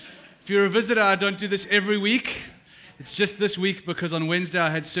you're a visitor, I don't do this every week. It's just this week because on Wednesday I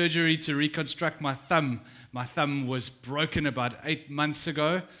had surgery to reconstruct my thumb. My thumb was broken about 8 months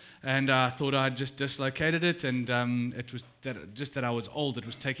ago, and I thought I'd just dislocated it, and it was that I was old. It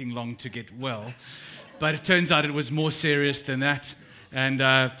was taking long to get well, but it turns out it was more serious than that. And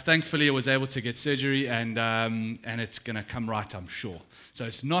thankfully, I was able to get surgery, and it's going to come right, I'm sure. So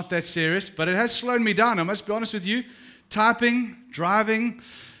it's not that serious, but it has slowed me down. I must be honest with you. Typing, driving,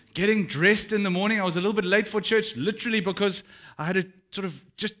 getting dressed in the morning. I was a little bit late for church, literally because I had to sort of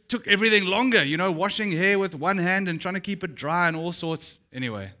just took everything longer, washing hair with one hand and trying to keep it dry and all sorts.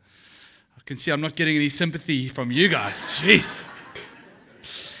 Anyway, I can see I'm not getting any sympathy from you guys. Jeez.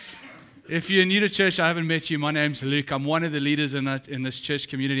 If you're new to church, I haven't met you. My name's Luke. I'm one of the leaders in this church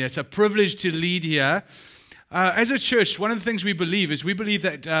community. It's a privilege to lead here. As a church, one of the things we believe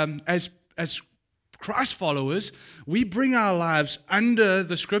that as Christ followers, we bring our lives under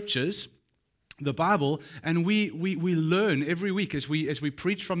the Scriptures, the Bible, and we learn every week as we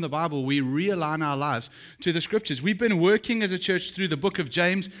preach from the Bible. We realign our lives to the Scriptures. We've been working as a church through the book of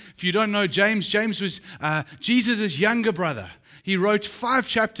James. If you don't know James was Jesus' younger brother. He wrote 5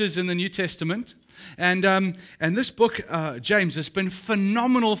 chapters in the New Testament, and this book, James, has been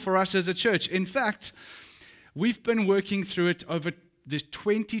phenomenal for us as a church. In fact, we've been working through it over. There's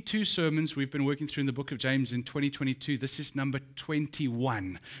 22 sermons we've been working through in the book of James in 2022. This is number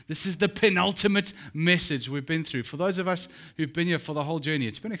 21. This is the penultimate message we've been through. For those of us who've been here for the whole journey,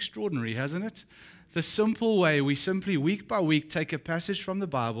 it's been extraordinary, hasn't it? The simple way we simply week by week take a passage from the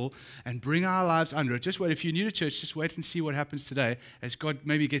Bible and bring our lives under it. Just wait. If you're new to church, just wait and see what happens today as God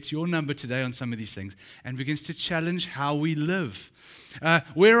maybe gets your number today on some of these things and begins to challenge how we live.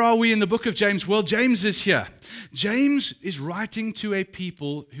 Where are we in the book of James? Well, James is here. James is writing to a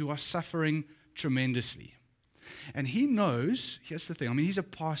people who are suffering tremendously. And he knows, here's the thing, he's a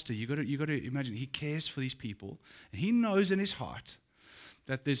pastor. You got to imagine, he cares for these people. And he knows in his heart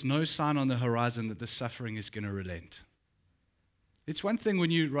that there's no sign on the horizon that the suffering is going to relent. It's one thing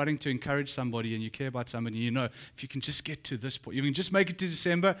when you're writing to encourage somebody and you care about somebody, if you can just get to this point, you can just make it to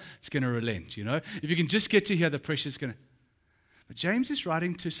December, it's going to relent, If you can just get to here, the pressure's going to... But James is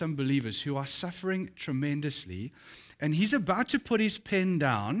writing to some believers who are suffering tremendously, and he's about to put his pen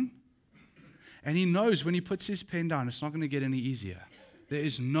down, and he knows when he puts his pen down, it's not going to get any easier. There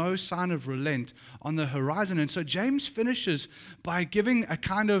is no sign of relent on the horizon. And so James finishes by giving a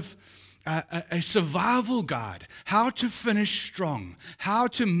kind of a survival guide, how to finish strong, how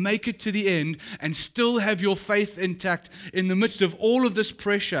to make it to the end and still have your faith intact in the midst of all of this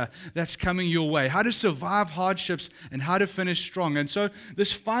pressure that's coming your way, how to survive hardships and how to finish strong. And so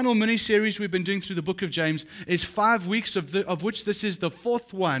this final mini-series we've been doing through the book of James is 5 weeks of which this is the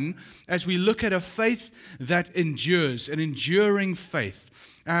 4th one as we look at a faith that endures, an enduring faith.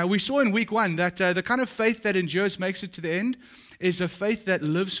 We saw in week 1 that the kind of faith that endures, makes it to the end, is a faith that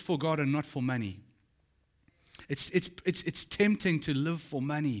lives for God and not for money. It's tempting to live for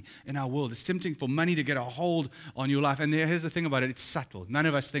money in our world. It's tempting for money to get a hold on your life. And here's the thing about it, it's subtle. None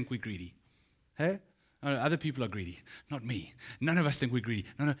of us think we're greedy. Hey? Other people are greedy, not me. None of us think we're greedy.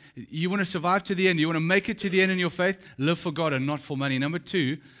 No. You want to survive to the end. You want to make it to the end in your faith. Live for God and not for money. Number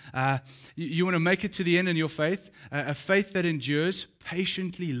 2, you want to make it to the end in your faith. A faith that endures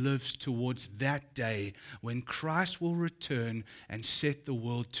patiently lives towards that day when Christ will return and set the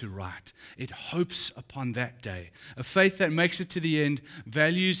world to right. It hopes upon that day. A faith that makes it to the end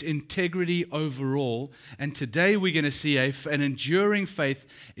values integrity overall. And today we're going to see an enduring faith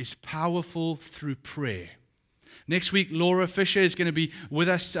is powerful through prayer. Next week, Laura Fisher is going to be with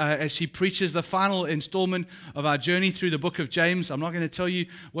us as she preaches the final installment of our journey through the book of James. I'm not going to tell you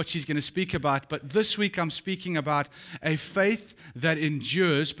what she's going to speak about, but this week I'm speaking about a faith that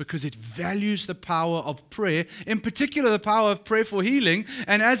endures because it values the power of prayer, in particular the power of prayer for healing.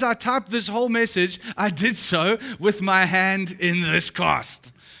 And as I typed this whole message, I did so with my hand in this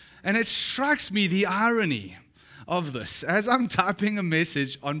cast. And it strikes me the irony of this. As I'm typing a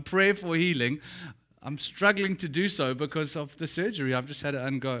message on prayer for healing, I'm struggling to do so because of the surgery I've just had to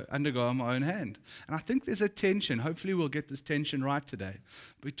undergo on my own hand. And I think there's a tension, hopefully we'll get this tension right today,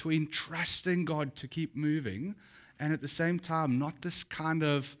 between trusting God to keep moving and at the same time not this kind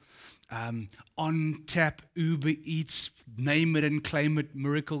of on-tap, Uber Eats, name it and claim it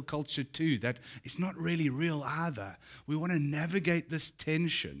miracle culture too, that is not really real either. We want to navigate this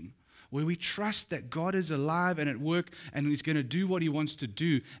tension where we trust that God is alive and at work and He's going to do what He wants to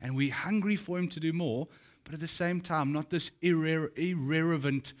do, and we're hungry for Him to do more, but at the same time, not this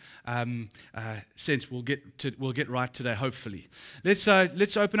irrelevant sense. We'll get right today, hopefully. Let's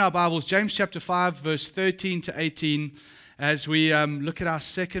open our Bibles, James chapter 5, verse 13 to 18, as we look at our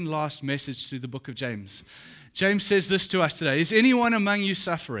second last message through the book of James. James says this to us today: is anyone among you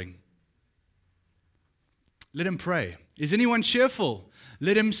suffering? Let him pray. Is anyone cheerful?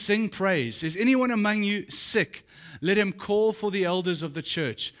 Let him sing praise. Is anyone among you sick? Let him call for the elders of the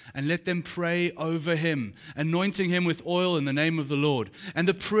church and let them pray over him, anointing him with oil in the name of the Lord. And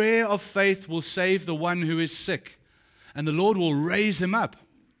the prayer of faith will save the one who is sick, and the Lord will raise him up.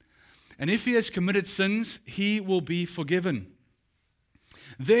 And if he has committed sins, he will be forgiven.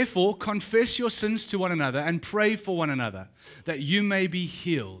 Therefore, confess your sins to one another and pray for one another, that you may be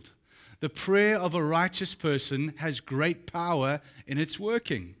healed. The prayer of a righteous person has great power in its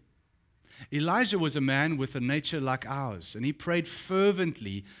working. Elijah was a man with a nature like ours, and he prayed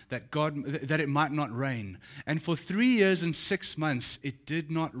fervently that it might not rain. And for 3 years and 6 months, it did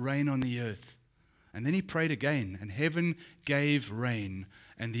not rain on the earth. And then he prayed again, and heaven gave rain,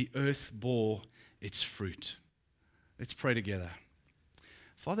 and the earth bore its fruit. Let's pray together.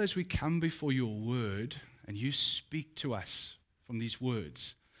 Father, as we come before your word, and you speak to us from these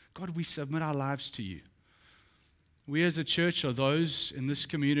words, God, we submit our lives to you. We as a church are those in this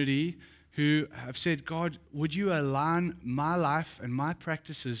community who have said, God, would you align my life and my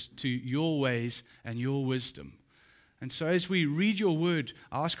practices to your ways and your wisdom? And so as we read your word,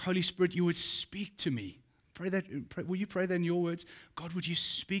 I ask, Holy Spirit, you would speak to me. Will you pray that in your words? God, would you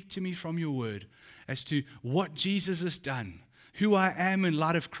speak to me from your word as to what Jesus has done, who I am in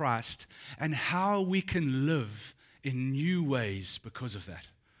light of Christ, and how we can live in new ways because of that.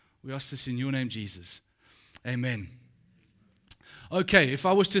 We ask this in your name, Jesus. Amen. Okay, if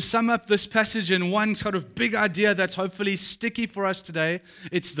I was to sum up this passage in one sort of big idea that's hopefully sticky for us today,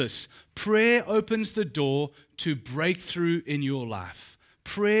 it's this: prayer opens the door to breakthrough in your life.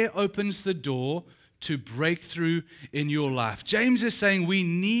 Prayer opens the door to breakthrough in your life. James is saying we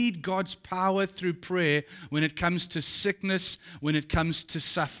need God's power through prayer when it comes to sickness, when it comes to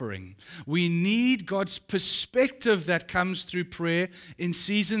suffering. We need God's perspective that comes through prayer in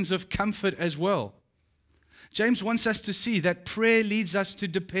seasons of comfort as well. James wants us to see that prayer leads us to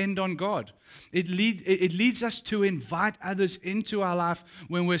depend on God. It leads us to invite others into our life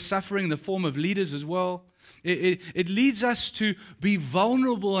when we're suffering, in the form of leaders as well. It leads us to be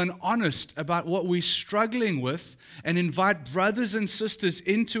vulnerable and honest about what we're struggling with and invite brothers and sisters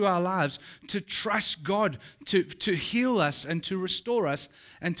into our lives to trust God to heal us and to restore us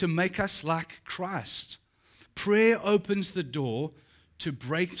and to make us like Christ. Prayer opens the door to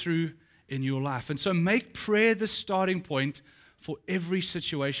breakthrough in your life. And so make prayer the starting point for every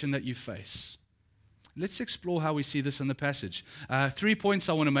situation that you face. Let's explore how we see this in the passage. 3 points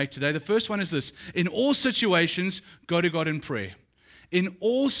I want to make today. The first one is this: in all situations, go to God in prayer. In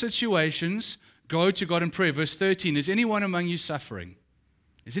all situations, go to God in prayer. Verse 13, is anyone among you suffering?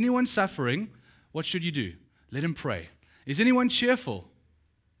 Is anyone suffering? What should you do? Let him pray. Is anyone cheerful?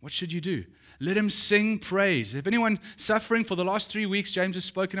 What should you do? Let him sing praise. If anyone suffering, for the last 3 weeks, James has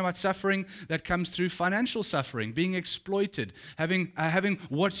spoken about suffering that comes through financial suffering, being exploited, having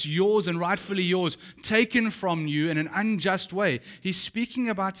what's yours and rightfully yours taken from you in an unjust way. He's speaking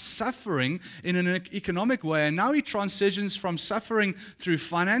about suffering in an economic way, and now he transitions from suffering through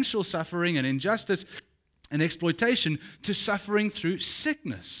financial suffering and injustice and exploitation to suffering through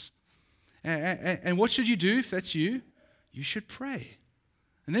sickness. And what should you do if that's you? You should pray.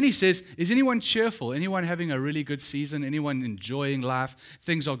 And then he says, is anyone cheerful? Anyone having a really good season? Anyone enjoying life?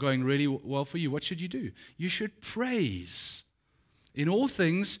 Things are going really well for you. What should you do? You should praise. In all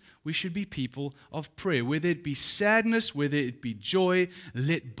things, we should be people of prayer. Whether it be sadness, whether it be joy,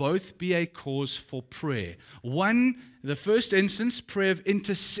 let both be a cause for prayer. One, the first instance, prayer of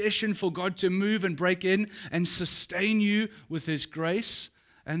intercession for God to move and break in and sustain you with His grace.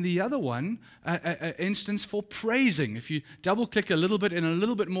 And the other one, an instance for praising. If you double-click a little bit in a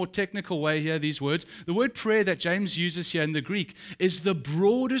little bit more technical way here, these words, the word prayer that James uses here in the Greek is the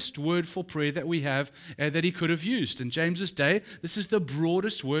broadest word for prayer that we have that he could have used. In James's day, this is the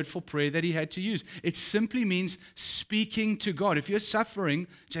broadest word for prayer that he had to use. It simply means speaking to God. If you're suffering,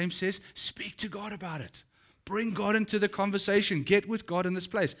 James says, speak to God about it. Bring God into the conversation. Get with God in this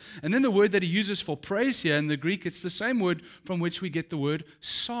place. And then the word that he uses for praise here in the Greek, it's the same word from which we get the word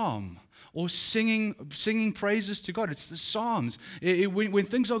psalm, or singing praises to God. It's the Psalms. When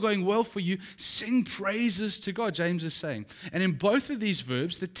things are going well for you, sing praises to God, James is saying. And in both of these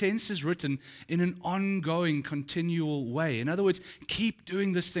verbs, the tense is written in an ongoing, continual way. In other words, keep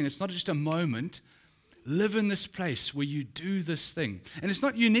doing this thing. It's not just a moment. Live in this place where you do this thing. And it's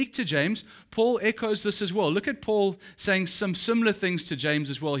not unique to James. Paul echoes this as well. Look at Paul saying some similar things to James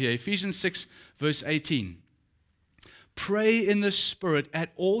as well here. Ephesians 6, verse 18. Pray in the Spirit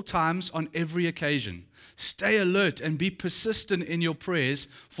at all times on every occasion. Stay alert and be persistent in your prayers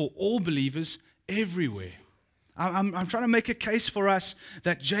for all believers everywhere. I'm trying to make a case for us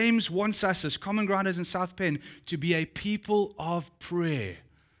that James wants us as Common Grounders in South Penn to be a people of prayer.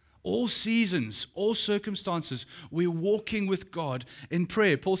 All seasons, all circumstances, we're walking with God in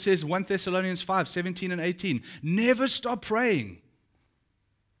prayer. Paul says 1 Thessalonians 5, 17 and 18, never stop praying.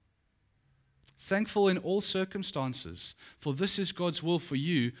 Thankful in all circumstances, for this is God's will for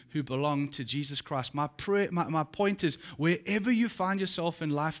you who belong to Jesus Christ. My point is, wherever you find yourself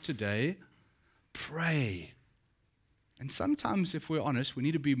in life today, pray. And sometimes, if we're honest, we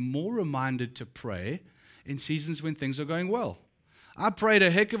need to be more reminded to pray in seasons when things are going well. I prayed a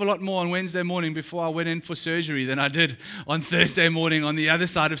heck of a lot more on Wednesday morning before I went in for surgery than I did on Thursday morning on the other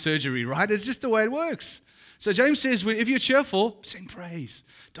side of surgery, right? It's just the way it works. So James says, if you're cheerful, sing praise.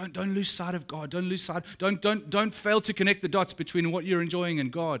 Don't lose sight of God. Don't fail to connect the dots between what you're enjoying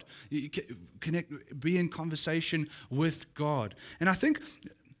and God. Be in conversation with God. And I think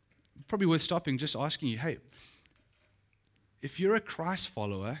probably worth stopping, just asking you, hey, if you're a Christ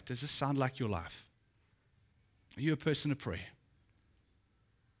follower, does this sound like your life? Are you a person of prayer?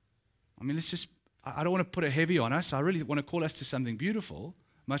 I mean, I don't want to put it heavy on us. I really want to call us to something beautiful,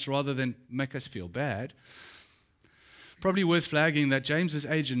 much rather than make us feel bad. Probably worth flagging that James's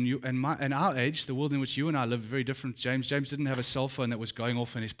age and our age, the world in which you and I live, very different. James didn't have a cell phone that was going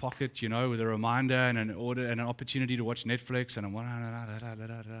off in his pocket, with a reminder and an order and an opportunity to watch Netflix and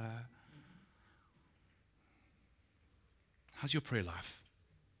How's your prayer life?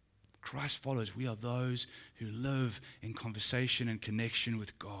 Christ followers, we are those who live in conversation and connection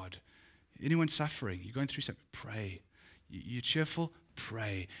with God. Anyone suffering, you're going through something, pray. You're cheerful,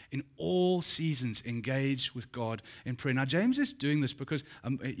 pray. In all seasons, engage with God in prayer. Now, James is doing this because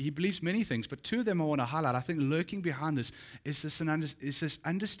he believes many things, but two of them I want to highlight. I think lurking behind this is this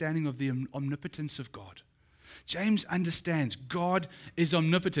understanding of the omnipotence of God. James understands God is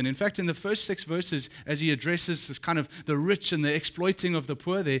omnipotent. In fact, in the first 6 verses, as he addresses this kind of the rich and the exploiting of the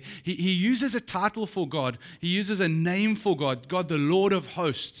poor there, he uses a title for God. He uses a name for God, God the Lord of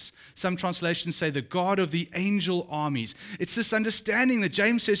hosts. Some translations say the God of the angel armies. It's this understanding that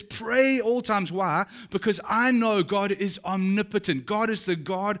James says, pray all times. Why? Because I know God is omnipotent. God is the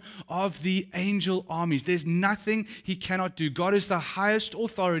God of the angel armies. There's nothing he cannot do. God is the highest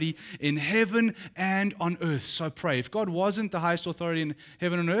authority in heaven and on earth. So pray. If God wasn't the highest authority in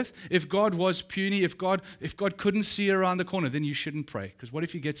heaven and earth, if God was puny, if God couldn't see around the corner, then you shouldn't pray. Because what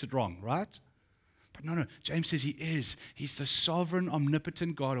if he gets it wrong, right? But no, James says he is. He's the sovereign,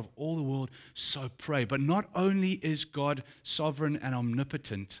 omnipotent God of all the world, so pray. But not only is God sovereign and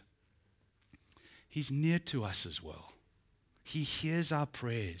omnipotent, he's near to us as well. He hears our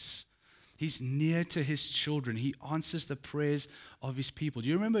prayers. He's near to his children. He answers the prayers of his people. Do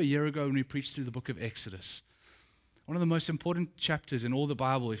you remember a year ago when we preached through the book of Exodus? One of the most important chapters in all the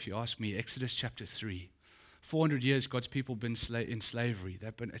Bible, if you ask me, Exodus chapter 3. 400 years God's people have been in slavery.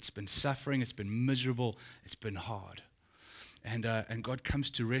 It's been suffering, it's been miserable, it's been hard. And God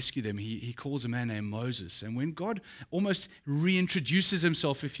comes to rescue them. He calls a man named Moses. And when God almost reintroduces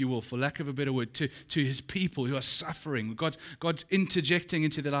himself, if you will, for lack of a better word, to his people who are suffering, God's interjecting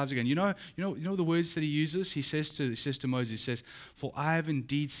into their lives again. You know the words that he uses? He says to Moses, he says, "For I have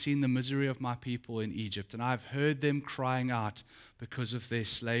indeed seen the misery of my people in Egypt, and I have heard them crying out because of their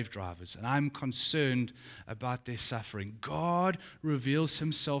slave drivers, and I'm concerned about their suffering." God reveals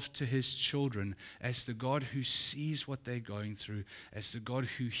himself to his children as the God who sees what they're going through, as the God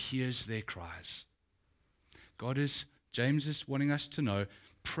who hears their cries. James is wanting us to know,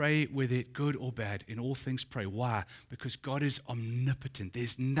 pray whether it's good or bad. In all things pray. Why? Because God is omnipotent.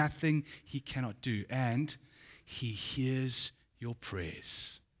 There's nothing he cannot do, and he hears your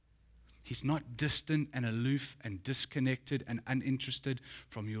prayers. He's not distant and aloof and disconnected and uninterested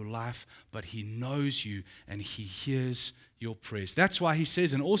from your life, but he knows you and he hears your prayers. That's why he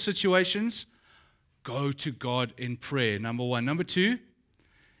says in all situations, go to God in prayer, number one. Number two,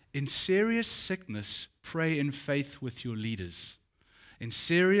 in serious sickness, pray in faith with your leaders. In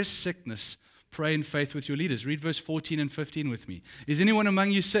serious sickness, pray in faith with your leaders. Read verse 14 and 15 with me. Is anyone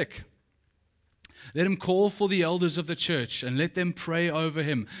among you sick? Let him call for the elders of the church and let them pray over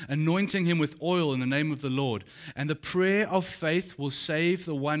him, anointing him with oil in the name of the Lord. And the prayer of faith will save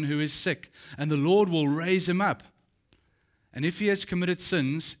the one who is sick, and the Lord will raise him up. And if he has committed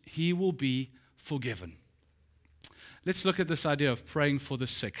sins, he will be forgiven. Let's look at this idea of praying for the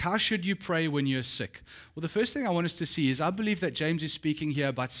sick. How should you pray when you're sick? Well, the first thing I want us to see is I believe that James is speaking here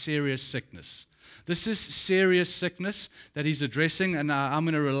about serious sickness. This is serious sickness that he's addressing, and I'm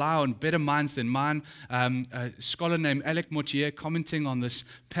going to rely on better minds than mine. A scholar named Alec Mortier, commenting on this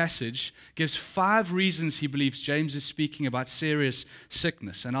passage, gives 5 reasons he believes James is speaking about serious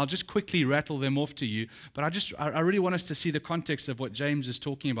sickness. And I'll just quickly rattle them off to you, but I really want us to see the context of what James is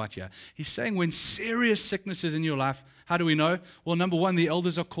talking about here. He's saying when serious sickness is in your life, how do we know? Well, number one, the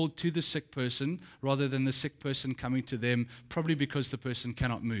elders are called to the sick person rather than the sick person coming to them, probably because the person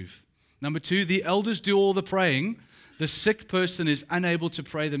cannot move. Number 2, the elders do all the praying. The sick person is unable to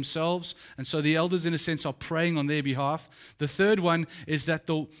pray themselves, and so the elders, in a sense, are praying on their behalf. The third one is that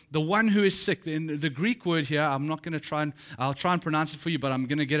the one who is sick, in the Greek word here, I'll try and pronounce it for you, but I'm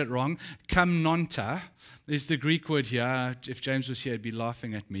going to get it wrong. Kamnonta is the Greek word here. If James was here, he'd be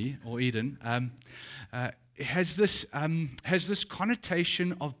laughing at me, or Eden. It has this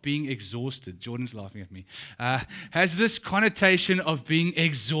connotation of being exhausted. Jordan's laughing at me. Has this connotation of being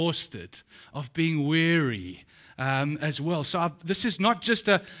exhausted, of being weary, as well. So this is not just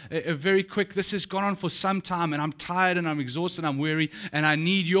a very quick, this has gone on for some time, and I'm tired and I'm exhausted, I'm weary, and I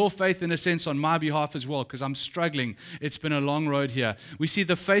need your faith in a sense on my behalf as well, because I'm struggling. It's been a long road here. We see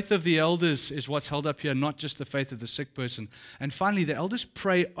the faith of the elders is what's held up here, not just the faith of the sick person. And finally, the elders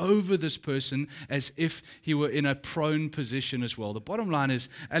pray over this person as if he were in a prone position as well. The bottom line is,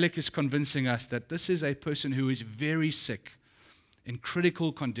 Alec is convincing us that this is a person who is very sick, in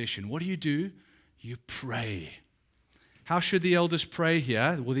critical condition. What do? You pray. How should the elders pray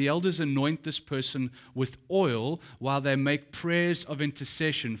here? Well, the elders anoint this person with oil while they make prayers of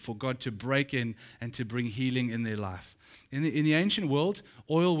intercession for God to break in and to bring healing in their life. In the ancient world,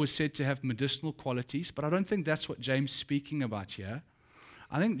 oil was said to have medicinal qualities, but I don't think that's what James is speaking about here.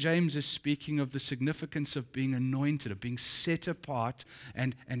 I think James is speaking of the significance of being anointed, of being set apart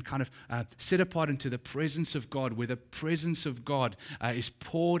and kind of set apart into the presence of God, where the presence of God is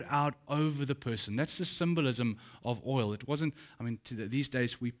poured out over the person. That's the symbolism of oil. It wasn't, these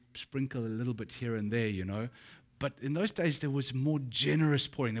days we sprinkle a little bit here and there, But in those days, there was more generous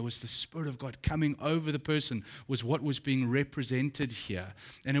pouring. There was the Spirit of God coming over the person, was what was being represented here.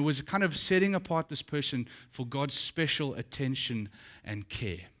 And it was kind of setting apart this person for God's special attention and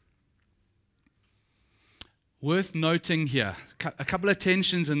care. Worth noting here, a couple of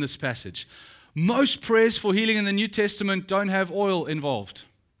tensions in this passage. Most prayers for healing in the New Testament don't have oil involved.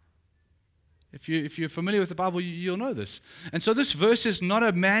 If you're familiar with the Bible, you'll know this. And so this verse is not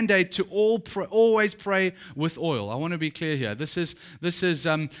a mandate to always pray with oil. I want to be clear here. This is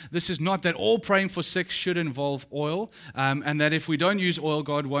not that all praying for sick should involve oil, and that if we don't use oil,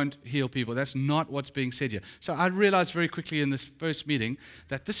 God won't heal people. That's not what's being said here. So I realized very quickly in this first meeting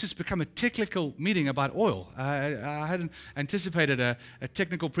that this has become a technical meeting about oil. I hadn't anticipated a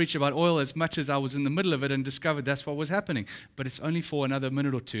technical preach about oil as much as I was in the middle of it and discovered that's what was happening. But it's only for another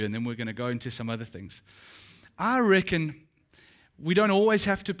minute or two, and then we're going to go into some other things. I reckon we don't always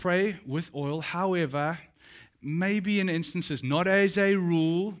have to pray with oil. However, maybe in instances, not as a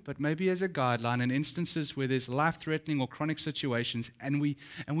rule, but maybe as a guideline, in instances where there's life-threatening or chronic situations, and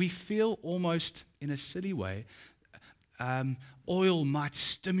we feel almost in a silly way, oil might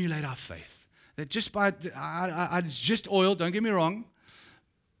stimulate our faith. That just it's just oil, don't get me wrong,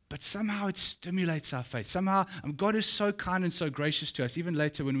 but somehow it stimulates our faith. Somehow, God is so kind and so gracious to us. Even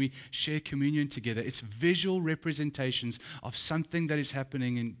later when we share communion together, it's visual representations of something that is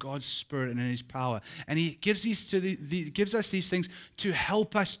happening in God's Spirit and in His power. And He gives gives us these things to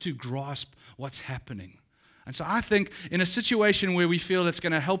help us to grasp what's happening. And so I think in a situation where we feel it's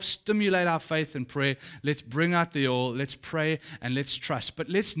going to help stimulate our faith and prayer, let's bring out the oil, let's pray, and let's trust. But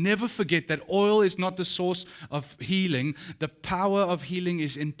let's never forget that oil is not the source of healing. The power of healing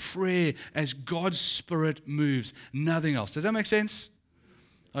is in prayer as God's Spirit moves, nothing else. Does that make sense?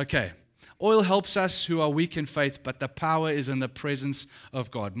 Okay. Oil helps us who are weak in faith, but the power is in the presence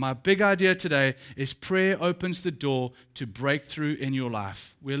of God. My big idea today is prayer opens the door to breakthrough in your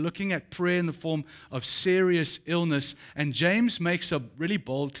life. We're looking at prayer in the form of serious illness, and James makes a really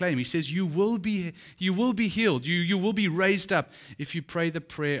bold claim. He says, you will be healed. You will be raised up if you pray the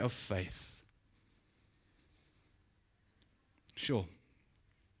prayer of faith. Sure.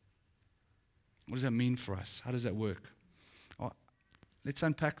 What does that mean for us? How does that work? Let's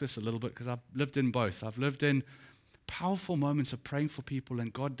unpack this a little bit, because I've lived in both. I've lived in powerful moments of praying for people,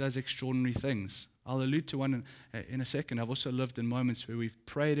 and God does extraordinary things. I'll allude to one in a second. I've also lived in moments where we've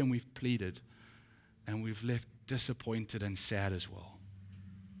prayed and we've pleaded, and we've left disappointed and sad as well.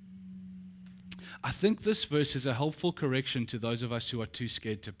 I think this verse is a helpful correction to those of us who are too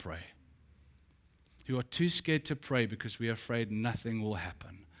scared to pray. Who are too scared to pray because we are afraid nothing will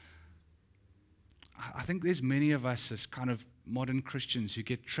happen. I think there's many of us as kind of modern Christians who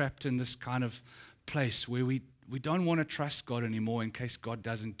get trapped in this kind of place where we don't want to trust God anymore in case God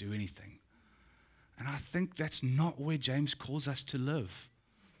doesn't do anything. And I think that's not where James calls us to live.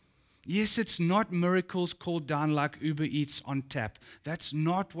 Yes, it's not miracles called down like Uber Eats on tap. That's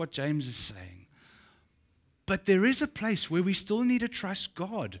not what James is saying. But there is a place where we still need to trust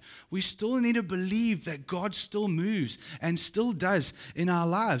God. We still need to believe that God still moves and still does in our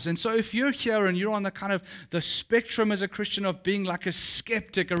lives. And so if you're here and you're on the kind of the spectrum as a Christian of being like a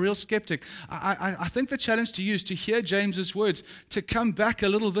skeptic, a real skeptic, I think the challenge to you is to hear James's words, to come back a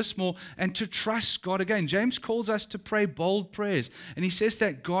little this more and to trust God again. James calls us to pray bold prayers. And he says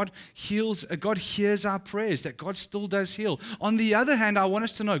that God hears our prayers, that God still does heal. On the other hand, I want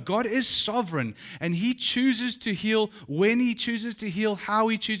us to know God is sovereign and He chooses to heal when He chooses to heal, how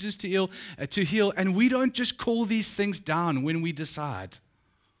He chooses to heal, and we don't just call these things down when we decide.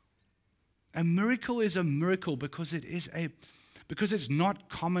 A miracle is a miracle because it's not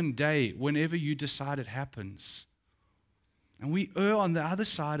common day whenever you decide it happens. And we err on the other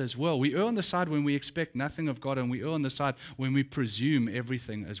side as well. We err on the side when we expect nothing of God, and we err on the side when we presume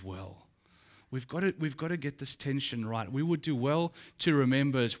everything as well. We've got to get this tension right. We would do well to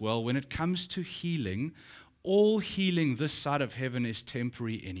remember as well, when it comes to healing, all healing this side of heaven is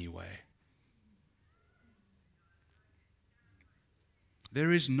temporary anyway.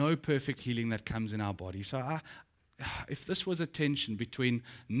 There is no perfect healing that comes in our body. So if this was a tension between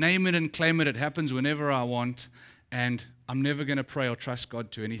name it and claim it, it happens whenever I want, and I'm never going to pray or trust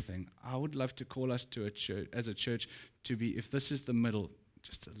God to anything, I would love to call us to a church, as a church, to be, if this is the middle,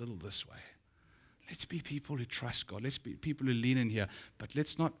 just a little this way. Let's be people who trust God. Let's be people who lean in here. But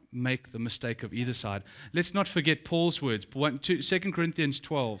let's not make the mistake of either side. Let's not forget Paul's words. 2 Corinthians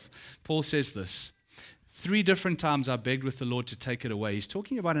 12, Paul says this. 3 different times I begged with the Lord to take it away. He's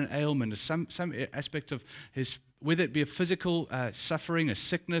talking about an ailment, some aspect of his, whether it be a physical suffering, a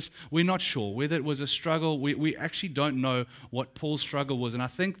sickness, we're not sure. Whether it was a struggle, we actually don't know what Paul's struggle was. And I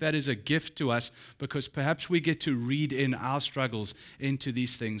think that is a gift to us because perhaps we get to read in our struggles into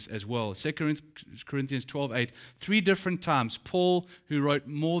these things as well. 2 Corinthians 12:8, 3 different times, Paul, who wrote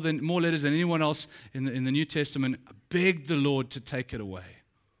more letters than anyone else in the New Testament, begged the Lord to take it away.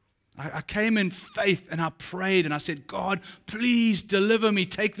 I came in faith and I prayed and I said, God, please deliver me,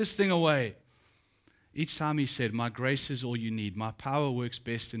 take this thing away. Each time he said, my grace is all you need. My power works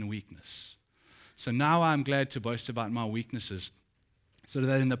best in weakness. So now I'm glad to boast about my weaknesses so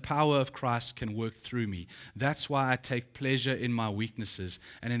that in the power of Christ can work through me. That's why I take pleasure in my weaknesses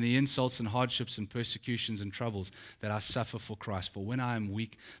and in the insults and hardships and persecutions and troubles that I suffer for Christ. For when I am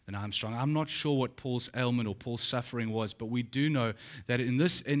weak, then I am strong. I'm not sure what Paul's ailment or Paul's suffering was, but we do know that in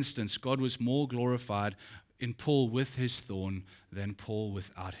this instance, God was more glorified in Paul with his thorn than Paul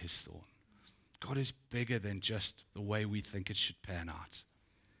without his thorn. God is bigger than just the way we think it should pan out.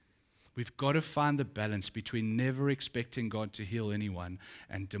 We've got to find the balance between never expecting God to heal anyone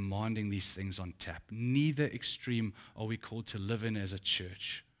and demanding these things on tap. Neither extreme are we called to live in as a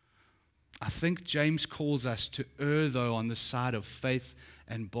church. I think James calls us to err, though, on the side of faith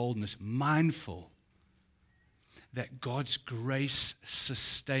and boldness, mindful that God's grace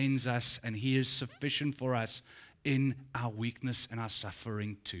sustains us and He is sufficient for us in our weakness and our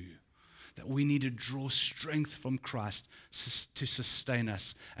suffering too. That we need to draw strength from Christ to sustain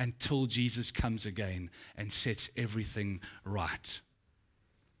us until Jesus comes again and sets everything right.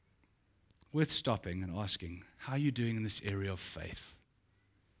 Worth stopping and asking, how are you doing in this area of faith?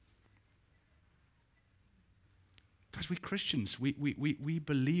 Because we're Christians. We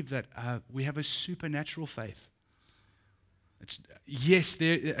believe that we have a supernatural faith. Yes,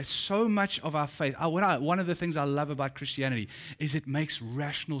 there is so much of our faith. One of the things I love about Christianity is it makes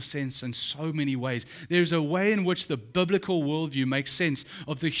rational sense in so many ways. There's a way in which the biblical worldview makes sense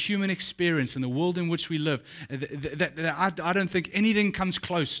of the human experience and the world in which we live that I don't think anything comes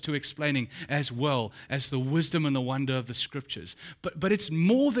close to explaining as well as the wisdom and the wonder of the Scriptures. But it's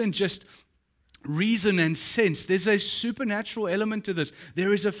more than just reason and sense. There's a supernatural element to this.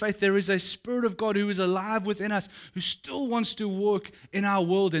 There is a faith, there is a Spirit of God who is alive within us, who still wants to work in our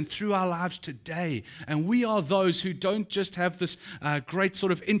world and through our lives today. And we are those who don't just have this great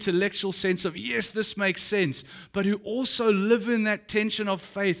sort of intellectual sense of, yes, this makes sense, but who also live in that tension of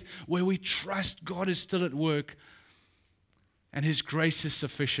faith where we trust God is still at work and His grace is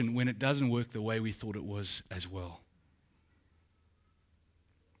sufficient when it doesn't work the way we thought it was as well.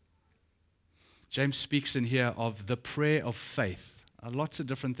 James speaks in here of the prayer of faith. Lots of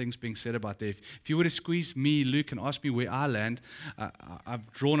different things being said about there. If you were to squeeze me, Luke, and ask me where I land,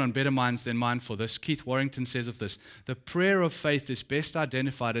 I've drawn on better minds than mine for this. Keith Warrington says of this, the prayer of faith is best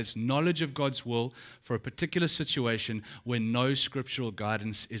identified as knowledge of God's will for a particular situation when no scriptural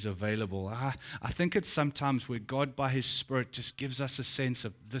guidance is available. I think it's sometimes where God, by His Spirit, just gives us a sense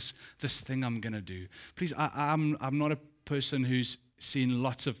of this thing I'm going to do. Please, I'm not a person who's seen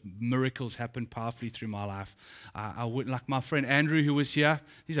lots of miracles happen powerfully through my life. I would, like my friend Andrew, who was here,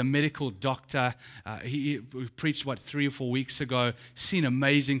 he's a medical doctor. He preached, 3 or 4 weeks ago, seen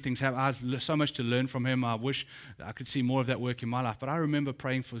amazing things happen. I have so much to learn from him. I wish I could see more of that work in my life. But I remember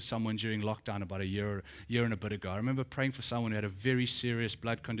praying for someone during lockdown about a year and a bit ago. I remember praying for someone who had a very serious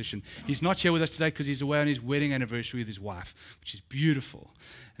blood condition. He's not here with us today because he's away on his wedding anniversary with his wife, which is beautiful.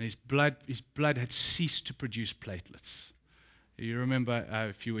 And his blood had ceased to produce platelets. You remember,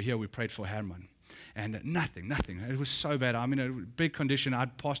 if you were here, we prayed for Herman. And nothing. It was so bad. I mean, a big condition.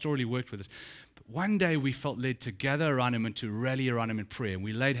 I'd pastorally worked with this. But one day we felt led to gather around him and to rally around him in prayer. And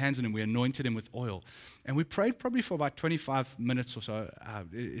we laid hands on him. We anointed him with oil. And we prayed probably for about 25 minutes or so.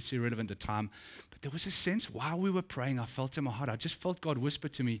 It's irrelevant at the time. But there was a sense while we were praying, I felt in my heart, I just felt God whisper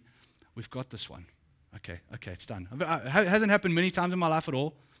to me, we've got this one. Okay, it's done. It hasn't happened many times in my life at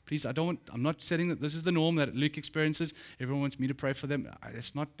all. Please, I'm not saying that this is the norm that Luke experiences. Everyone wants me to pray for them.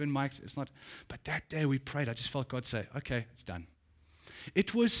 It's not been but that day we prayed. I just felt God say, okay, it's done.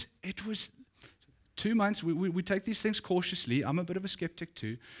 It was 2 months. We take these things cautiously. I'm a bit of a skeptic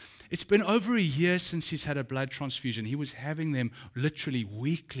too. It's been over a year since he's had a blood transfusion. He was having them literally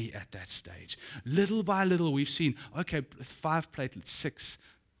weekly at that stage. Little by little, we've seen, 5 platelets, 6,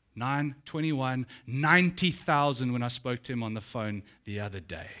 9, 21, 90,000 when I spoke to him on the phone the other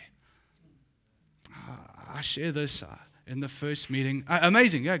day. I share this in the first meeting.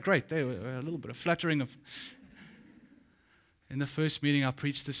 Amazing, yeah, great. They were a little bit of fluttering. In the first meeting, I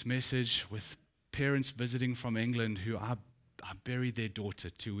preached this message with parents visiting from England who I buried their daughter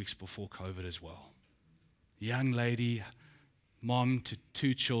 2 weeks before COVID as well. Young lady, mom to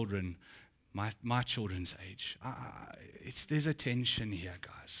 2 children, my children's age. There's a tension here,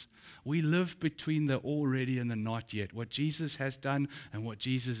 guys. We live between the already and the not yet, what Jesus has done and what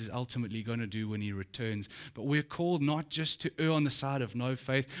Jesus is ultimately going to do when He returns. But we're called not just to err on the side of no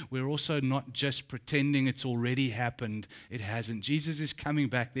faith. We're also not just pretending it's already happened. It hasn't. Jesus is coming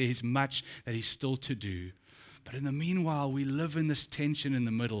back. There is much that He's still to do. But in the meanwhile, we live in this tension in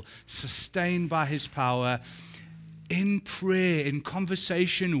the middle, sustained by His power, in prayer, in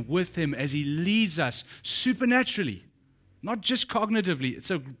conversation with Him as He leads us supernaturally, not just cognitively. It's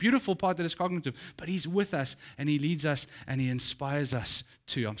a beautiful part that is cognitive, but He's with us and He leads us and He inspires us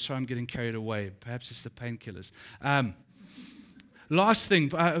too. I'm sorry I'm getting carried away. Perhaps it's the painkillers. Last thing,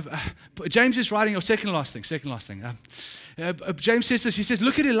 James is writing, or second last thing. James says this, he says,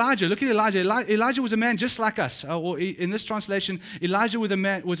 look at Elijah. Elijah was a man just like us. Or in this translation, Elijah was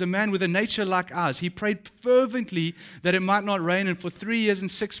a man with a nature like ours. He prayed fervently that it might not rain, and for 3 years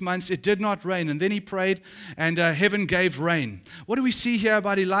and 6 months it did not rain. And then he prayed, and heaven gave rain. What do we see here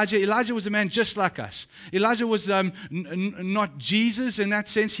about Elijah? Elijah was a man just like us. Elijah was not Jesus in that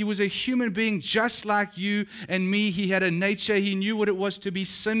sense. He was a human being just like you and me. He had a nature. He knew what it was to be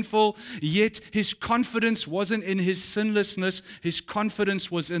sinful, yet his confidence wasn't in his sinlessness. His confidence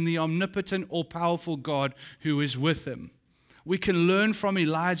was in the omnipotent, all-powerful God who is with him. We can learn from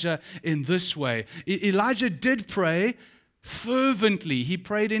Elijah in this way. Elijah did pray fervently. He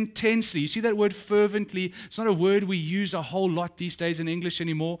prayed intensely. You see that word fervently? It's not a word we use a whole lot these days in English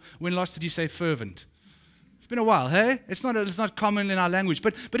anymore. When last did you say fervent? It's been a while, hey? It's not common in our language,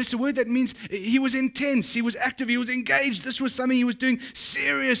 but it's a word that means he was intense, he was active, he was engaged. This was something he was doing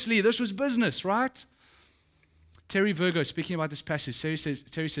seriously. This was business, right? Terry Virgo, speaking about this passage,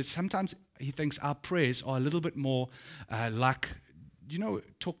 Terry says sometimes he thinks our prayers are a little bit more like,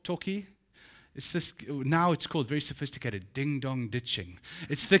 talkie? It's this, now it's called very sophisticated, ding-dong ditching.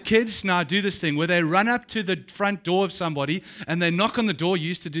 It's the kids now do this thing where they run up to the front door of somebody and they knock on the door. You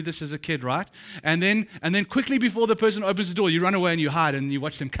used to do this as a kid, right? And then quickly before the person opens the door, you run away and you hide and you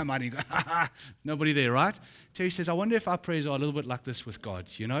watch them come out and you go, ha ha, nobody there, right? Terry says, I wonder if our prayers are a little bit like this with God,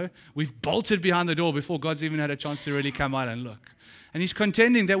 We've bolted behind the door before God's even had a chance to really come out and look. And he's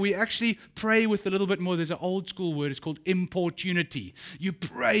contending that we actually pray with a little bit more. There's an old school word. It's called importunity. You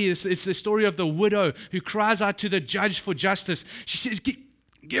pray. It's the story of the widow who cries out to the judge for justice. She says,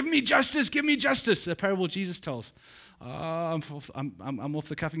 give me justice, give me justice. The parable Jesus tells. I'm off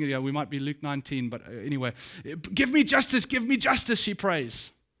the cuffing here. We might be Luke 19, but anyway. Give me justice, she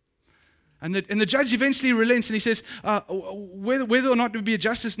prays. And the judge eventually relents and he says, whether or not it would be a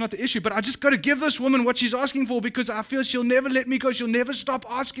justice is not the issue, but I just got to give this woman what she's asking for because I feel she'll never let me go. She'll never stop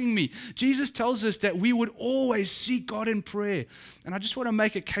asking me. Jesus tells us that we would always seek God in prayer. And I just want to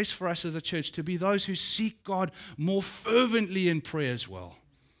make a case for us as a church to be those who seek God more fervently in prayer as well.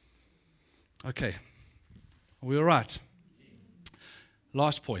 Okay, are we all right?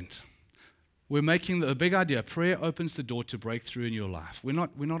 Last point. We're making the big idea. Prayer opens the door to breakthrough in your life. We're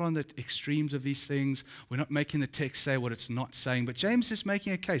not on the extremes of these things. We're not making the text say what it's not saying. But James is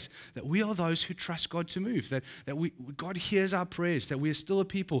making a case that we are those who trust God to move, that God hears our prayers, that we are still a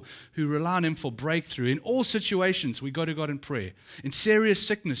people who rely on Him for breakthrough. In all situations, we go to God in prayer. In serious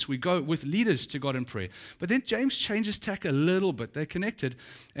sickness, we go with leaders to God in prayer. But then James changes tack a little bit. They're connected.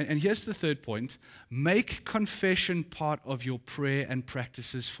 And here's the third point. Make confession part of your prayer and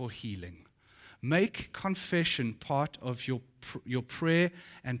practices for healing. Make confession part of your prayer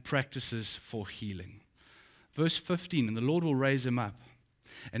and practices for healing. Verse 15, and the Lord will raise him up.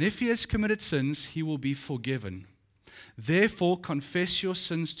 And if he has committed sins, he will be forgiven. Therefore, confess your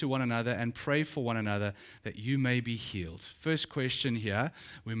sins to one another and pray for one another that you may be healed. First question here,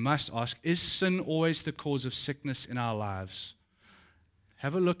 we must ask, is sin always the cause of sickness in our lives?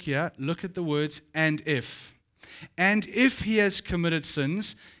 Have a look here. Look at the words, and if. And if he has committed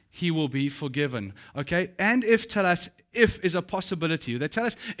sins, he will be forgiven. Okay? And if tell us, if is a possibility. They tell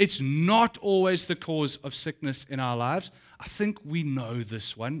us it's not always the cause of sickness in our lives. I think we know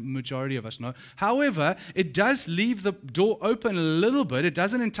this one. Majority of us know. However, it does leave the door open a little bit. It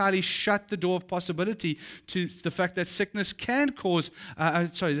doesn't entirely shut the door of possibility to the fact that sickness can cause,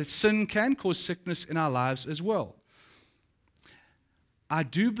 that sin can cause sickness in our lives as well. I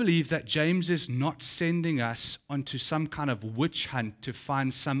do believe that James is not sending us onto some kind of witch hunt to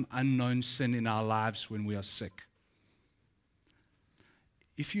find some unknown sin in our lives when we are sick.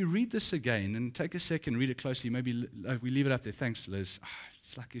 If you read this again, and take a second, read it closely, maybe we leave it up there. Thanks, Liz.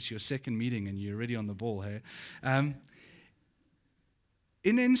 It's like it's your second meeting and you're already on the ball here. In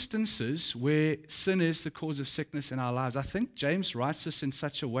instances where sin is the cause of sickness in our lives, I think James writes this in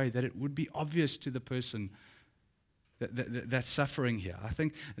such a way that it would be obvious to the person that's suffering here. I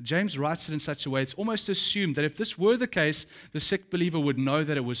think James writes it in such a way, it's almost assumed that if this were the case, the sick believer would know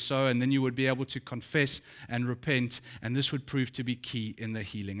that it was so, and then you would be able to confess and repent, and this would prove to be key in the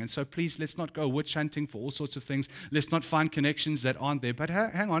healing. And so please, let's not go witch hunting for all sorts of things. Let's not find connections that aren't there. But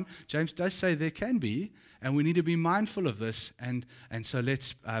hang on, James does say there can be, and we need to be mindful of this. And so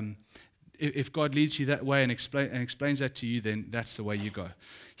let's, if God leads you that way and explains that to you, then that's the way you go.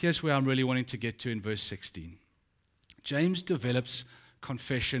 Here's where I'm really wanting to get to in verse 16. James develops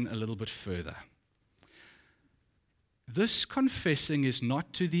confession a little bit further. This confessing is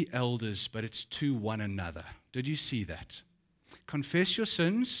not to the elders, but it's to one another. Did you see that? Confess your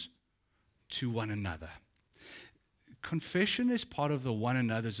sins to one another. Confession is part of the one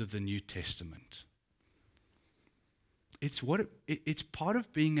another's of the New Testament. It's part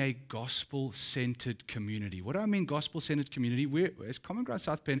of being a gospel-centered community. What do I mean gospel-centered community? As Common Ground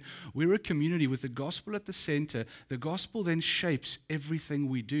South Penn, we're a community with the gospel at the center. The gospel then shapes everything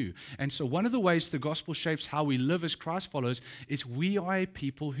we do. And so one of the ways the gospel shapes how we live as Christ followers is we are a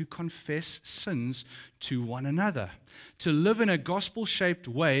people who confess sins to one another. To live in a gospel-shaped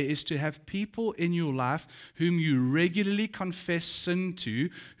way is to have people in your life whom you regularly confess sin to,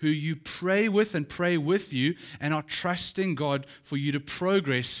 who you pray with and pray with you, and are trusting God for you to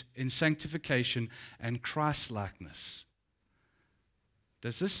progress in sanctification and Christ-likeness.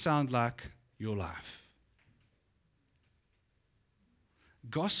 Does this sound like your life?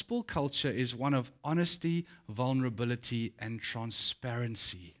 Gospel culture is one of honesty, vulnerability, and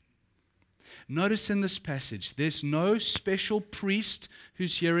transparency. Notice in this passage, there's no special priest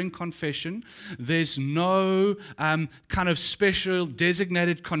who's hearing confession. There's no kind of special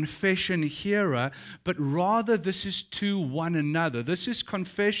designated confession hearer, but rather this is to one another. This is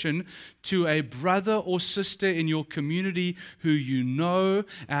confession to a brother or sister in your community who you know.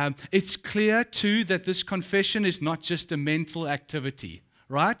 It's clear, too, that this confession is not just a mental activity,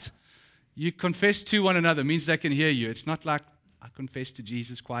 right? You confess to one another means they can hear you. It's not like I confessed to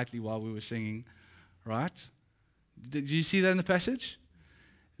Jesus quietly while we were singing, right? Did you see that in the passage?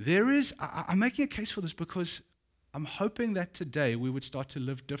 I'm making a case for this because I'm hoping that today we would start to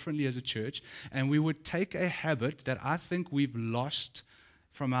live differently as a church and we would take a habit that I think we've lost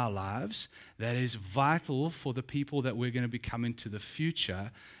from our lives that is vital for the people that we're going to become into the future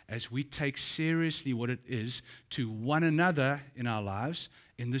as we take seriously what it is to one another in our lives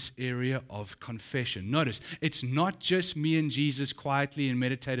in this area of confession. Notice, it's not just me and Jesus quietly in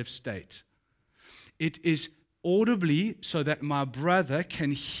meditative state. It is audibly so that my brother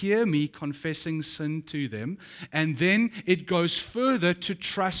can hear me confessing sin to them. And then it goes further to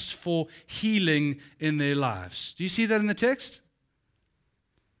trust for healing in their lives. Do you see that in the text?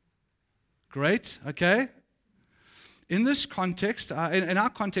 Great, okay. In this context, in our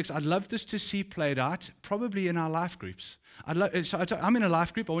context, I'd love this to see played out, probably in our life groups. I'm in a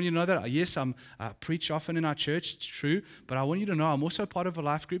life group. I want you to know that. Yes, I preach often in our church. It's true. But I want you to know I'm also part of a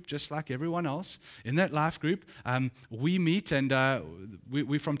life group, just like everyone else. In that life group, we meet, and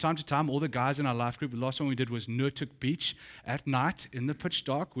we from time to time, all the guys in our life group, the last one we did was Nurtuk Beach at night in the pitch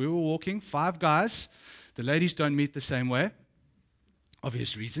dark. We were walking, 5 guys. The ladies don't meet the same way.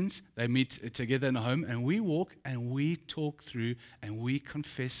 Obvious reasons. They meet together in a home, and we walk and we talk through and we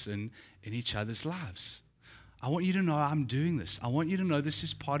confess in each other's lives. I want you to know I'm doing this. I want you to know this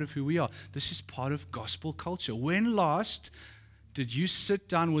is part of who we are. This is part of gospel culture. When last did you sit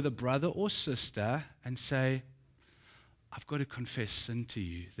down with a brother or sister and say, I've got to confess sin to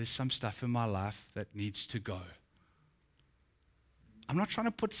you. There's some stuff in my life that needs to go. I'm not trying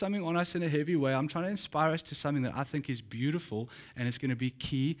to put something on us in a heavy way. I'm trying to inspire us to something that I think is beautiful and it's going to be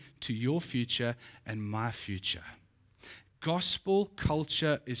key to your future and my future. Gospel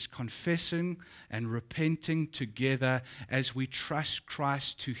culture is confessing and repenting together as we trust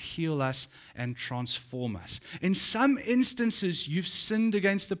Christ to heal us and transform us. In some instances, you've sinned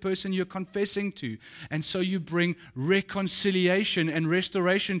against the person you're confessing to, and so you bring reconciliation and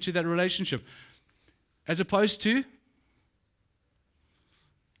restoration to that relationship. As opposed to,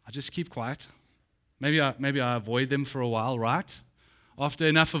 I just keep quiet. Maybe I avoid them for a while, right? After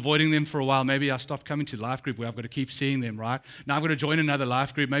enough avoiding them for a while, maybe I stop coming to life group where I've got to keep seeing them, right? Now I've got to join another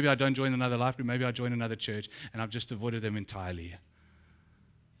life group. Maybe I don't join another life group. Maybe I join another church, and I've just avoided them entirely.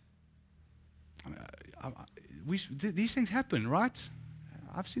 These things happen, right?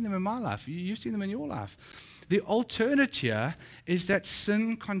 I've seen them in my life. You've seen them in your life. The alternate here is that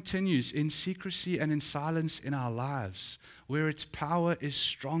sin continues in secrecy and in silence in our lives, where its power is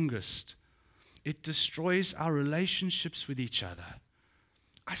strongest. It destroys our relationships with each other.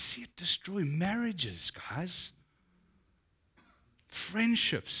 I see it destroy marriages, guys.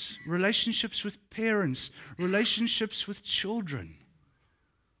 Friendships, relationships with parents, relationships with children,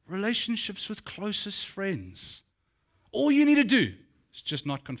 relationships with closest friends. All you need to do is just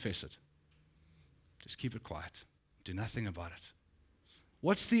not confess it. Just keep it quiet. Do nothing about it.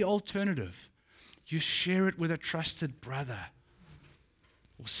 What's the alternative? You share it with a trusted brother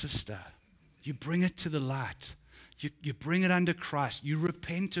or sister. You bring it to the light. You bring it under Christ. You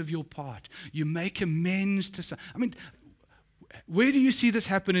repent of your part. You make amends to some. I mean, where do you see this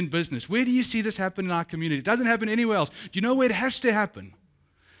happen in business? Where do you see this happen in our community? It doesn't happen anywhere else. Do you know where it has to happen?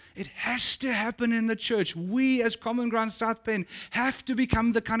 It has to happen in the church. We as Common Ground South Penn have to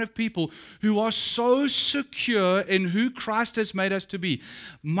become the kind of people who are so secure in who Christ has made us to be.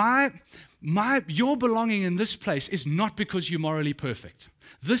 Your belonging in this place is not because you're morally perfect.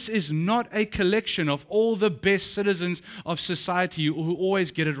 This is not a collection of all the best citizens of society who always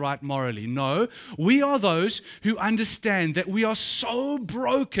get it right morally. No, we are those who understand that we are so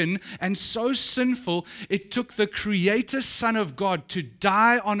broken and so sinful, it took the Creator Son of God to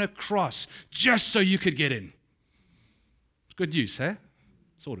die on a cross just so you could get in. It's good news, hey?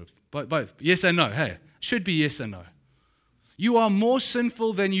 Sort of. Both. Yes and no, hey? Should be yes and no. You are more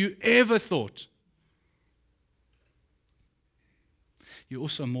sinful than you ever thought. You're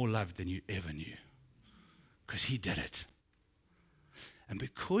also more loved than you ever knew because He did it. And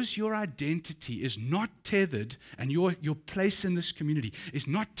because your identity is not tethered and your place in this community is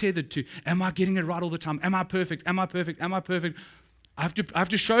not tethered to, am I getting it right all the time? Am I perfect? Am I perfect? Am I perfect? I have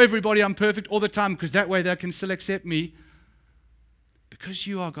to show everybody I'm perfect all the time because that way they can still accept me. Because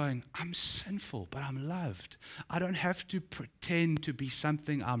you are going, I'm sinful, but I'm loved. I don't have to pretend to be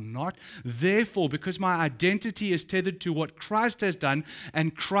something I'm not. Therefore, because my identity is tethered to what Christ has done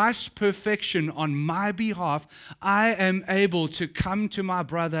and Christ's perfection on my behalf, I am able to come to my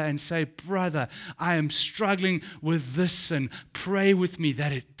brother and say, brother, I am struggling with this sin. Pray with me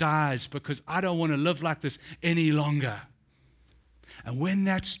that it dies because I don't want to live like this any longer. And when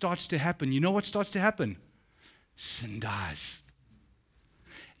that starts to happen, you know what starts to happen? Sin dies.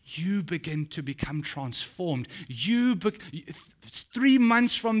 You begin to become transformed. 3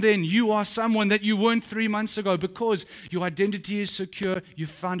 months from then, you are someone that you weren't 3 months ago because your identity is secure. You've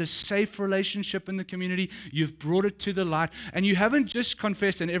found a safe relationship in the community. You've brought it to the light. And you haven't just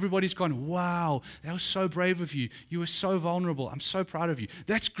confessed and everybody's gone, wow, that was so brave of you. You were so vulnerable. I'm so proud of you.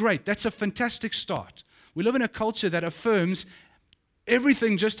 That's great. That's a fantastic start. We live in a culture that affirms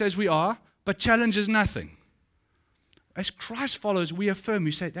everything just as we are, but challenges nothing. As Christ followers, we affirm,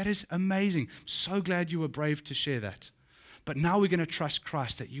 we say, that is amazing. So glad you were brave to share that. But now we're going to trust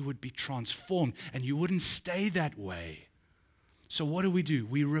Christ that you would be transformed and you wouldn't stay that way. So what do?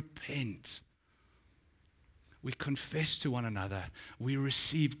 We repent. We confess to one another. We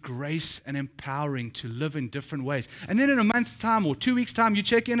receive grace and empowering to live in different ways. And then in a month's time or 2 weeks' time, you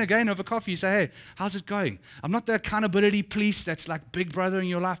check in again over coffee. You say, hey, how's it going? I'm not the accountability police that's like big brother in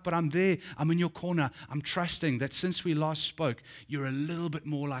your life, but I'm there. I'm in your corner. I'm trusting that since we last spoke, you're a little bit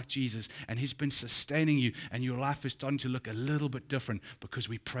more like Jesus, and He's been sustaining you, and your life is starting to look a little bit different because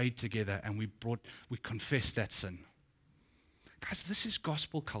we prayed together and we confessed that sin. Guys, this is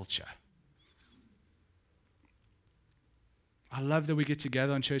gospel culture. I love that we get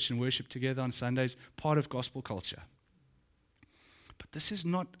together on church and worship together on Sundays, part of gospel culture. But this is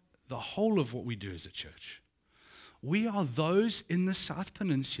not the whole of what we do as a church. We are those in the South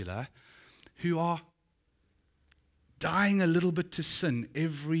Peninsula who are dying a little bit to sin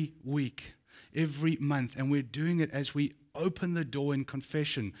every week, every month, and we're doing it as we open the door in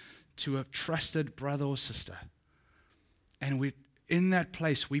confession to a trusted brother or sister. And in that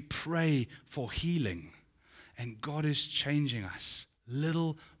place, we pray for healing. And God is changing us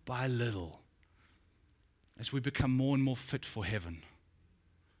little by little as we become more and more fit for heaven.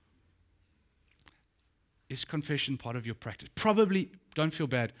 Is confession part of your practice? Probably, don't feel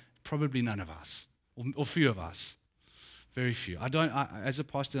bad, probably none of us, or few of us. Very few. As a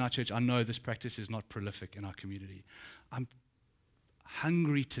pastor in our church, I know this practice is not prolific in our community. I'm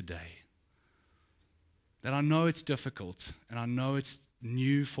hungry today that I know it's difficult and I know it's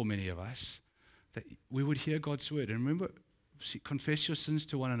new for many of us, that we would hear God's word. And remember, confess your sins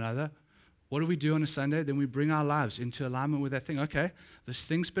to one another. What do we do on a Sunday? Then we bring our lives into alignment with that thing. Okay, this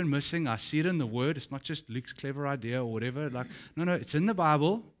thing's been missing. I see it in the word. It's not just Luke's clever idea or whatever. No, it's in the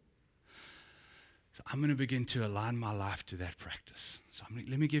Bible. So I'm going to begin to align my life to that practice. So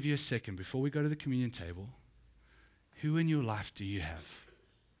let me give you a second before we go to the communion table. Who in your life do you have?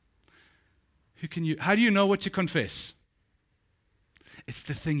 How do you know what to confess? It's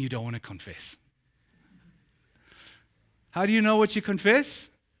the thing you don't want to confess. How do you know what you confess?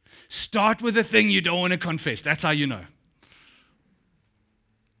 Start with the thing you don't want to confess. That's how you know.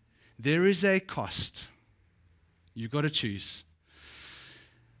 There is a cost. You've got to choose.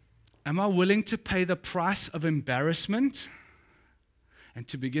 Am I willing to pay the price of embarrassment and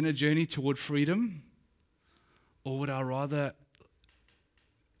to begin a journey toward freedom? Or would I rather,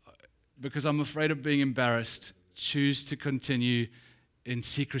 because I'm afraid of being embarrassed, choose to continue in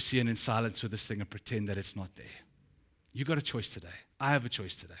secrecy and in silence with this thing and pretend that it's not there? You got a choice today. I have a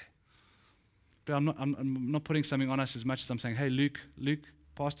choice today. But I'm not putting something on us as much as I'm saying, hey, Luke,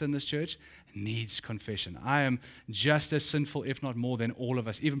 pastor in this church, needs confession. I am just as sinful, if not more than all of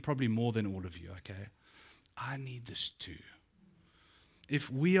us, even probably more than all of you, okay? I need this too. If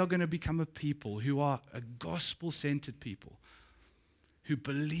we are going to become a people who are a gospel-centered people, who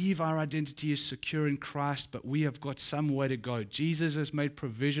believe our identity is secure in Christ, but we have got some way to go. Jesus has made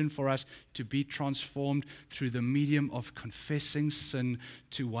provision for us to be transformed through the medium of confessing sin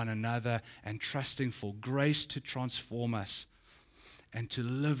to one another and trusting for grace to transform us and to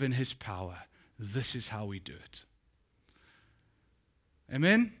live in His power. This is how we do it.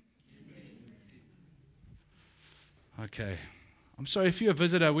 Amen? Okay. I'm sorry, if you're a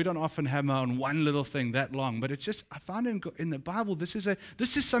visitor, we don't often hammer on one little thing that long, but it's just, I found in the Bible, this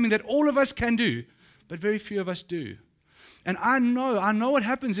is something that all of us can do, but very few of us do. And I know what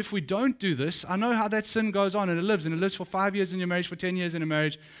happens if we don't do this. I know how that sin goes on, and it lives for 5 years in your marriage, for 10 years in a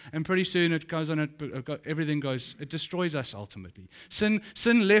marriage, and pretty soon it goes on, it destroys us ultimately. Sin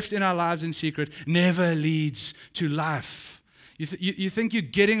left in our lives in secret never leads to life. You think you're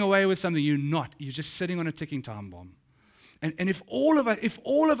getting away with something, you're not. You're just sitting on a ticking time bomb. And if all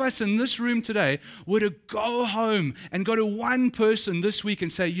of us in this room today were to go home and go to one person this week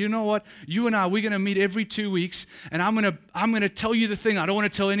and say, you know what, you and I, we're going to meet every 2 weeks, and I'm going to tell you the thing I don't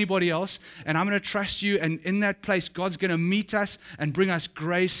want to tell anybody else, and I'm going to trust you, and in that place, God's going to meet us and bring us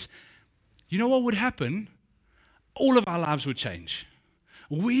grace. You know what would happen? All of our lives would change.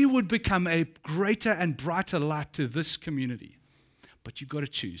 We would become a greater and brighter light to this community. But you've got to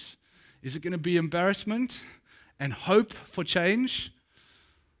choose. Is it going to be embarrassment and hope for change,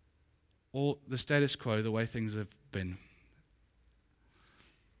 or the status quo, the way things have been?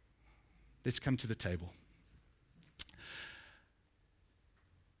 Let's come to the table.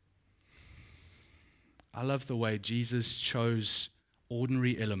 I love the way Jesus chose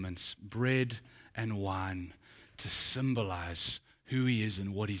ordinary elements, bread and wine, to symbolize who He is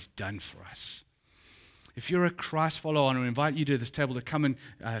and what He's done for us. If you're a Christ follower, I want to invite you to this table to come and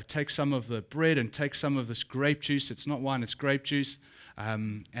take some of the bread and take some of this grape juice. It's not wine, it's grape juice.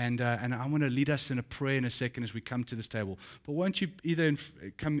 And I want to lead us in a prayer in a second as we come to this table. But won't you either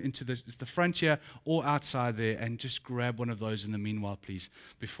come into the front here or outside there and just grab one of those in the meanwhile, please,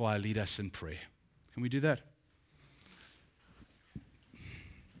 before I lead us in prayer. Can we do that?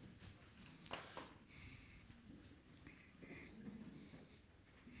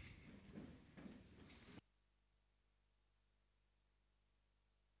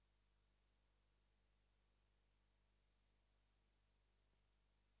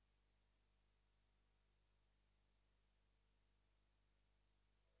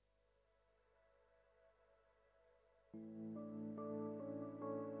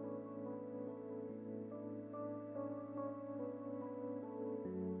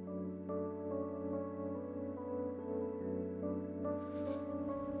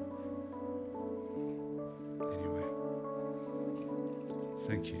 Anyway,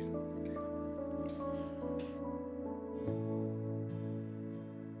 thank you.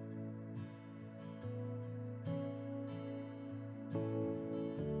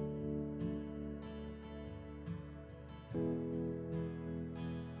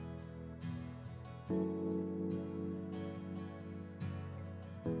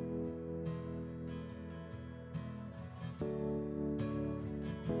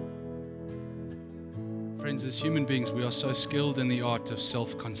 Friends, as human beings, we are so skilled in the art of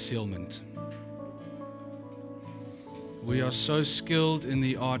self-concealment. We are so skilled in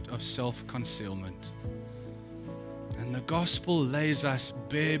the art of self-concealment. And the gospel lays us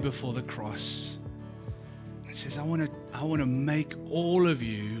bare before the cross. It says, I want to make all of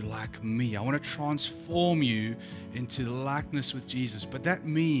you like me. I want to transform you into the likeness with Jesus. But that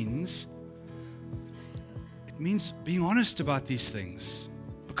means being honest about these things.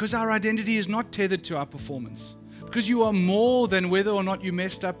 Because our identity is not tethered to our performance. Because you are more than whether or not you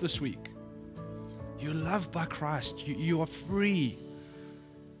messed up this week. You're loved by Christ. You are free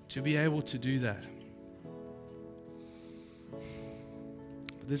to be able to do that.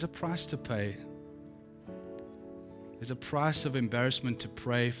 But there's a price to pay. There's a price of embarrassment to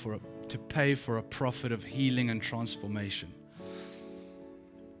pay for a profit of healing and transformation.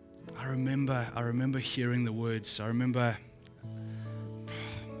 I remember hearing the words. I remember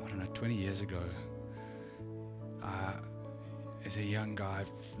 20 years ago, as a young guy,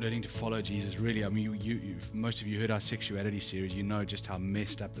 learning to follow Jesus. Really, I mean, most of you heard our sexuality series. You know just how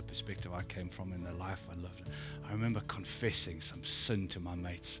messed up the perspective I came from in the life I lived. I remember confessing some sin to my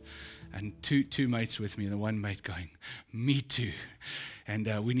mates, and two mates with me, and the one mate going, "Me too," and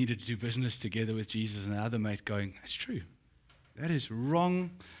we needed to do business together with Jesus, and the other mate going, "That's true. That is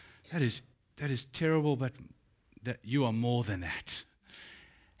wrong. That is terrible. But that you are more than that."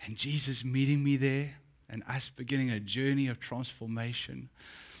 And Jesus meeting me there and us beginning a journey of transformation.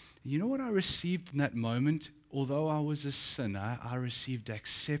 You know what I received in that moment? Although I was a sinner, I received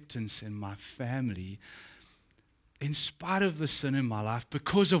acceptance in my family in spite of the sin in my life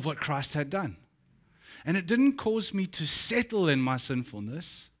because of what Christ had done. And it didn't cause me to settle in my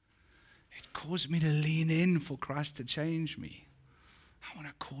sinfulness. It caused me to lean in for Christ to change me. I want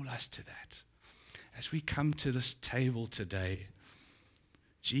to call us to that. As we come to this table today,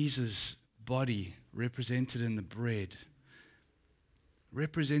 Jesus' body represented in the bread,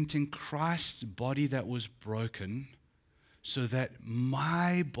 representing Christ's body that was broken so that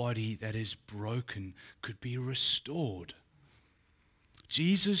my body that is broken could be restored.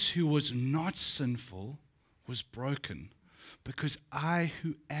 Jesus, who was not sinful, was broken because I,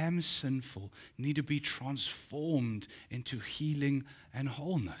 who am sinful, need to be transformed into healing and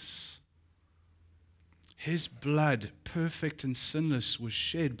wholeness. His blood, perfect and sinless, was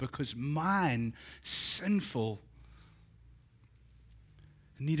shed because mine, sinful,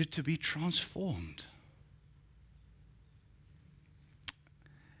 needed to be transformed.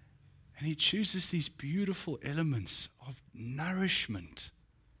 And he chooses these beautiful elements of nourishment,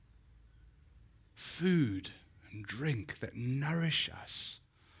 food and drink that nourish us.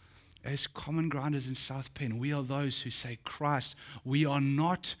 As common grounders in South Penn, we are those who say, Christ, we are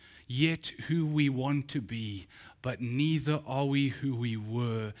not yet who we want to be, but neither are we who we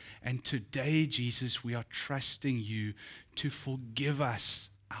were. And today, Jesus, we are trusting you to forgive us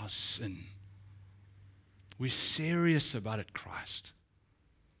our sin. We're serious about it, Christ.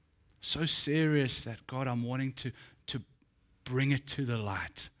 So serious that, God, I'm wanting to bring it to the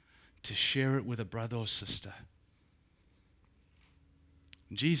light, to share it with a brother or sister.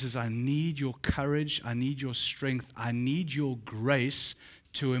 Jesus, I need your courage, I need your strength, I need your grace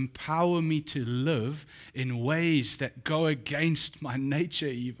to empower me to live in ways that go against my nature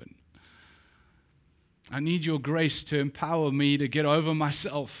even. I need your grace to empower me to get over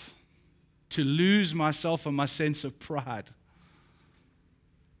myself, to lose myself and my sense of pride.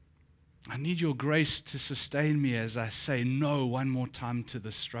 I need your grace to sustain me as I say no one more time to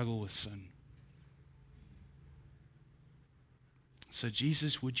the struggle with sin. So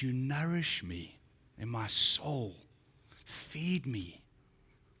Jesus, would you nourish me in my soul, feed me,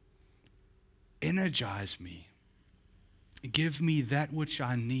 energize me, give me that which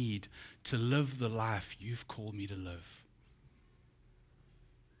I need to live the life you've called me to live.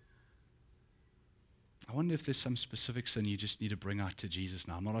 I wonder if there's some specific sin you just need to bring out to Jesus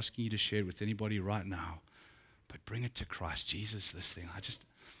now. I'm not asking you to share it with anybody right now, but bring it to Christ. Jesus, this thing,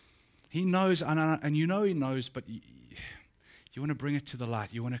 He knows, and you know He knows, but you want to bring it to the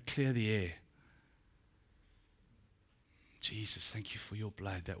light. You want to clear the air. Jesus, thank you for your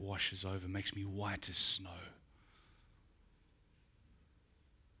blood that washes over, makes me white as snow.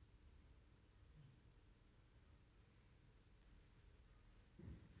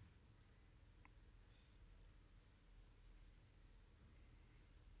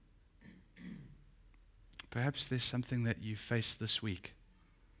 Perhaps there's something that you face this week.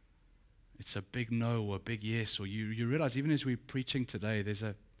 It's a big no or a big yes, or you realize even as we're preaching today, there's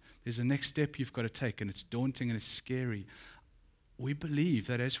a next step you've got to take, and it's daunting and it's scary. We believe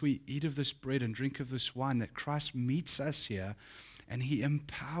that as we eat of this bread and drink of this wine, that Christ meets us here and He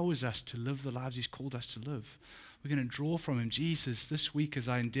empowers us to live the lives He's called us to live. We're going to draw from Him. Jesus, this week as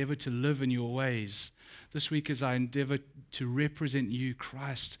I endeavor to live in your ways, this week as I endeavor to represent you,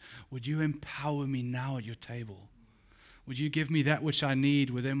 Christ, would you empower me now at your table? Would you give me that which I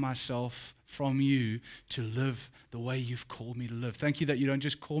need within myself from you to live the way you've called me to live? Thank you that you don't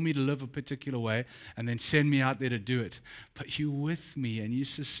just call me to live a particular way and then send me out there to do it, but you're with me and you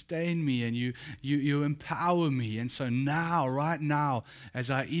sustain me and you empower me. And so now, right now, as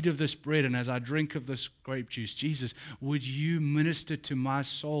I eat of this bread and as I drink of this grape juice, Jesus, would you minister to my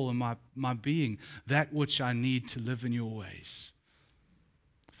soul and my being that which I need to live in your ways?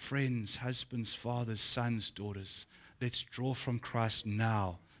 Friends, husbands, fathers, sons, daughters, let's draw from Christ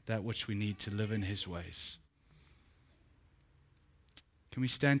now that which we need to live in His ways. Can we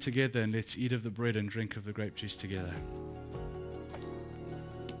stand together and let's eat of the bread and drink of the grape juice together?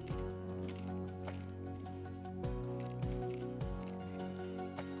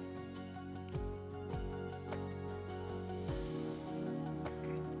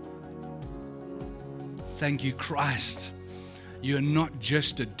 Thank you, Christ. You're not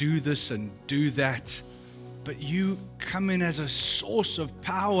just to do this and do that, but you come in as a source of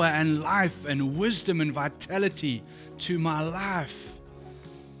power and life and wisdom and vitality to my life.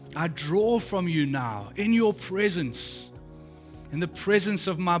 I draw from you now in your presence, in the presence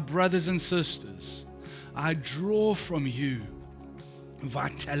of my brothers and sisters. I draw from you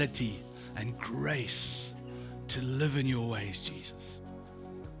vitality and grace to live in your ways, Jesus.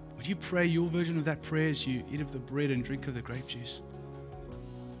 Would you pray your version of that prayer as you eat of the bread and drink of the grape juice?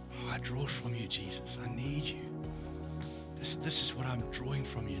 I draw from you, Jesus. I need you. This is what I'm drawing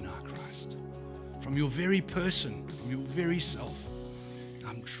from you now, Christ. From your very person, from your very self.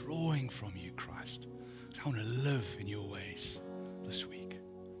 I'm drawing from you, Christ. I want to live in your ways this week.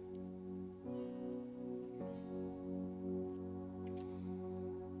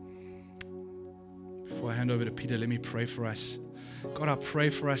 Before I hand over to Peter, let me pray for us. God, I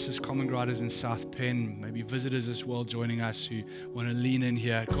pray for us as Common Graders in South Penn, maybe visitors as well joining us who want to lean in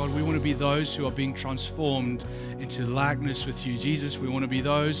here. God, we want to be those who are being transformed into likeness with you. Jesus, we want to be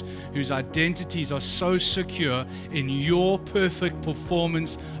those whose identities are so secure in your perfect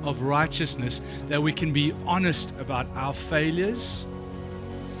performance of righteousness that we can be honest about our failures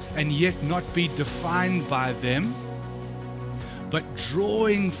and yet not be defined by them, but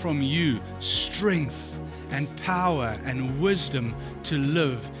drawing from you strength and power and wisdom to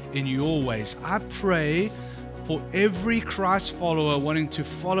live in your ways. I pray for every Christ follower wanting to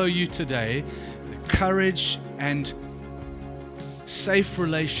follow you today, the courage and safe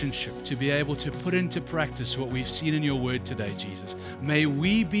relationship to be able to put into practice what we've seen in your word today, Jesus. May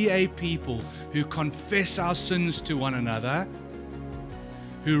we be a people who confess our sins to one another,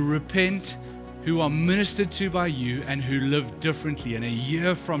 who repent, who are ministered to by you, and who live differently. And a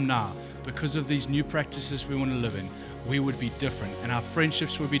year from now, because of these new practices we want to live in, we would be different, and our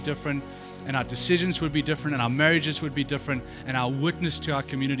friendships would be different, and our decisions would be different, and our marriages would be different, and our witness to our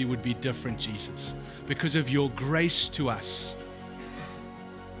community would be different, Jesus, because of your grace to us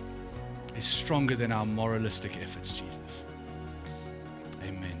is stronger than our moralistic efforts, Jesus.